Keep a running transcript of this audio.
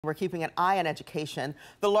We're keeping an eye on education.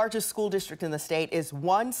 The largest school district in the state is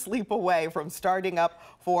one sleep away from starting up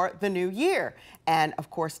for the new year. And of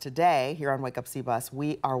course, today here on Wake Up C-Bus,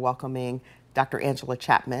 we are welcoming Dr. Angela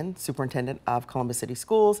Chapman, Superintendent of Columbus City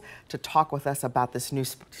Schools, to talk with us about this new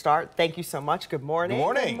start. Thank you so much. Good morning. Good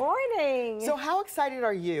morning. Good morning. So how excited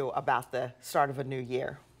are you about the start of a new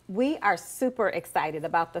year? We are super excited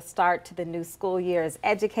about the start to the new school year. As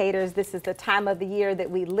educators, this is the time of the year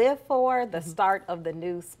that we live for, the start of the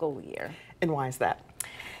new school year. And why is that?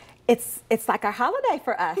 It's like a holiday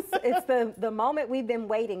for us. It's the moment we've been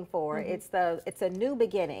waiting for. It's a new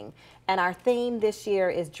beginning. And our theme this year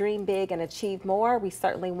is Dream Big and Achieve More. We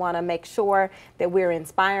certainly want to make sure that we're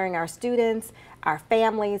inspiring our students, our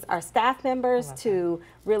families, our staff members to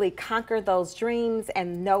really conquer those dreams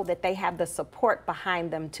and know that they have the support behind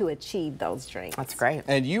them to achieve those dreams. That's great.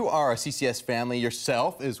 And you are a CCS family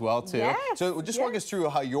yourself as well, too. Yes, so just walk us through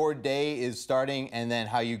how your day is starting and then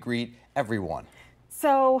how you greet everyone.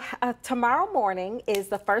 So tomorrow morning is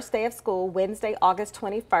the first day of school, Wednesday, August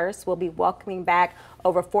 21st. We'll be welcoming back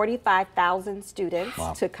over 45,000 students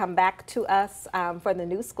to come back to us for the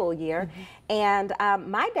new school year. And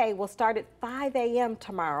my day will start at 5 a.m.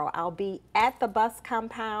 tomorrow. I'll be at the bus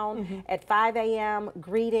compound at 5 a.m.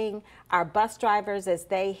 greeting our bus drivers as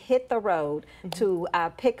they hit the road to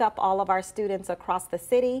pick up all of our students across the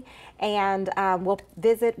city. And we'll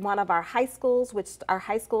visit one of our high schools, which our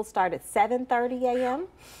high schools start at 7:30 a.m.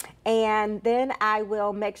 And then I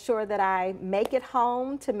will make sure that I make it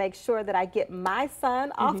home to make sure that I get my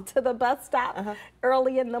son off to the bus stop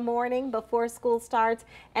early in the morning before school starts.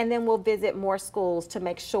 And then we'll visit more schools to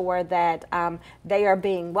make sure that they are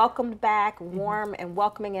being welcomed back, warm and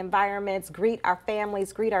welcoming environments, greet our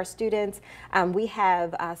families, greet our students. We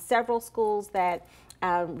have several schools that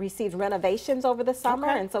received renovations over the summer,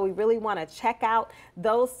 and so we really want to check out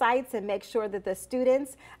those sites and make sure that the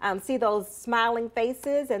students see those smiling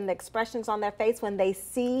faces and the expressions on their face when they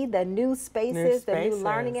see the new spaces, the new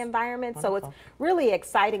learning environment. So it's really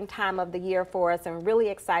exciting time of the year for us, and really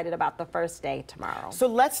excited about the first day tomorrow. So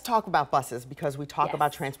let's talk about buses, because we talk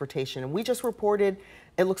about transportation, and we just reported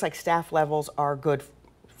it looks like staff levels are good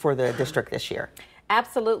for the district this year.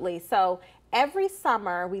 Absolutely. So every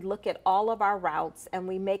summer, we look at all of our routes and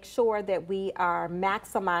we make sure that we are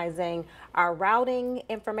maximizing our routing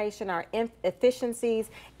information, our efficiencies,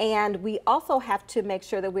 and we also have to make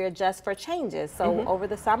sure that we adjust for changes. So over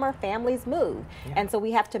the summer, families move, and so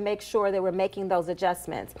we have to make sure that we're making those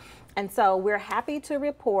adjustments. And so we're happy to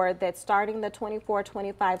report that starting the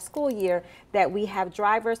 24-25 school year that we have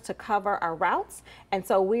drivers to cover our routes. And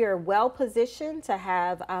so we are well positioned to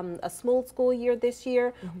have a smooth school year this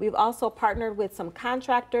year. We've also partnered with some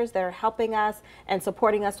contractors that are helping us and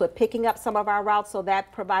supporting us with picking up some of our routes, so that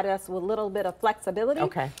provided us with a little bit of flexibility.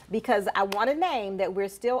 Because I want to name that we're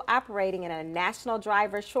still operating in a national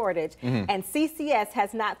driver shortage, and CCS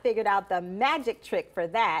has not figured out the magic trick for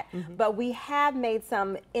that, but we have made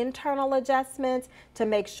some internal adjustments to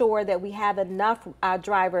make sure that we have enough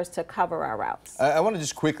drivers to cover our routes. I want to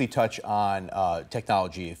just quickly touch on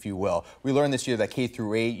technology, if you will. We learned this year that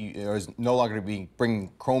K-8 is no longer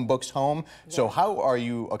bringing Chromebooks home. So how are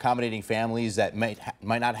you accommodating families that might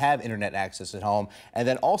not have internet access at home? And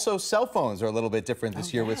then also cell phones are a little bit different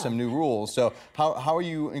this year with some new rules. So how are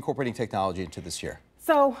you incorporating technology into this year?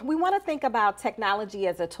 So we want to think about technology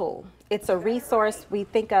as a tool. It's a resource. We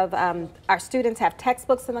think of our students have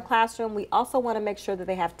textbooks in the classroom. We also want to make sure that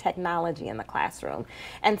they have technology in the classroom.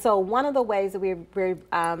 And so one of the ways that we're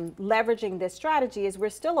leveraging this strategy is we're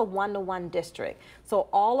still a one-to-one district. So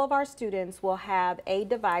all of our students will have a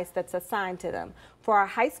device that's assigned to them. For our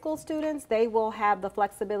high school students, they will have the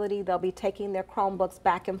flexibility. They'll be taking their Chromebooks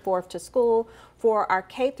back and forth to school. For our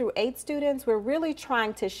K-8 students, we're really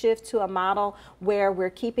trying to shift to a model where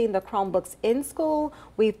we're keeping the Chromebooks in school.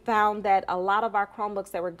 We found that a lot of our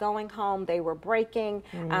Chromebooks that were going home, they were breaking.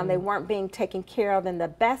 They weren't being taken care of in the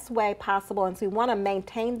best way possible. And so we want to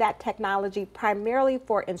maintain that technology primarily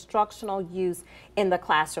for instructional use in the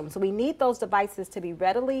classroom. So we need those devices to be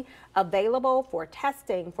readily available for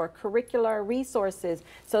testing, for curricular resources,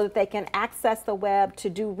 so that they can access the web to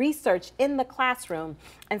do research in the classroom.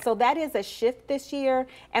 And so that is a shift this year.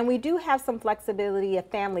 And we do have some flexibility if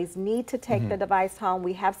families need to take the device home.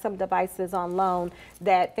 We have some devices on loan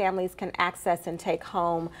that families can access and take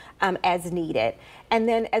home as needed. And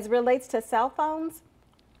then as it relates to cell phones,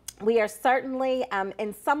 We are certainly,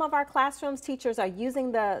 in some of our classrooms, teachers are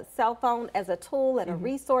using the cell phone as a tool and a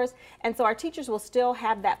resource, and so our teachers will still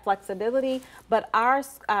have that flexibility, but our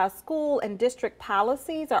school and district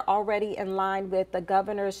policies are already in line with the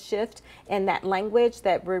governor's shift in that language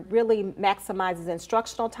that really maximizes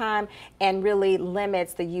instructional time and really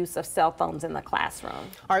limits the use of cell phones in the classroom.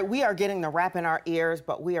 All right, we are getting the rap in our ears,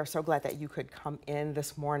 but we are so glad that you could come in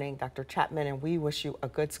this morning, Dr. Chapman, and we wish you a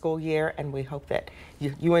good school year, and we hope that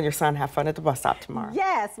you and your son have fun at the bus stop tomorrow.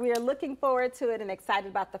 Yes, we are looking forward to it and excited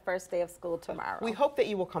about the first day of school tomorrow. We hope that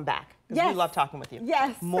you will come back, because Yes. we love talking with you.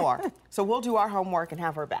 Yes. More. So we'll do our homework and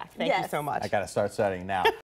have her back. Thank you Yes. so much. I got to start studying now.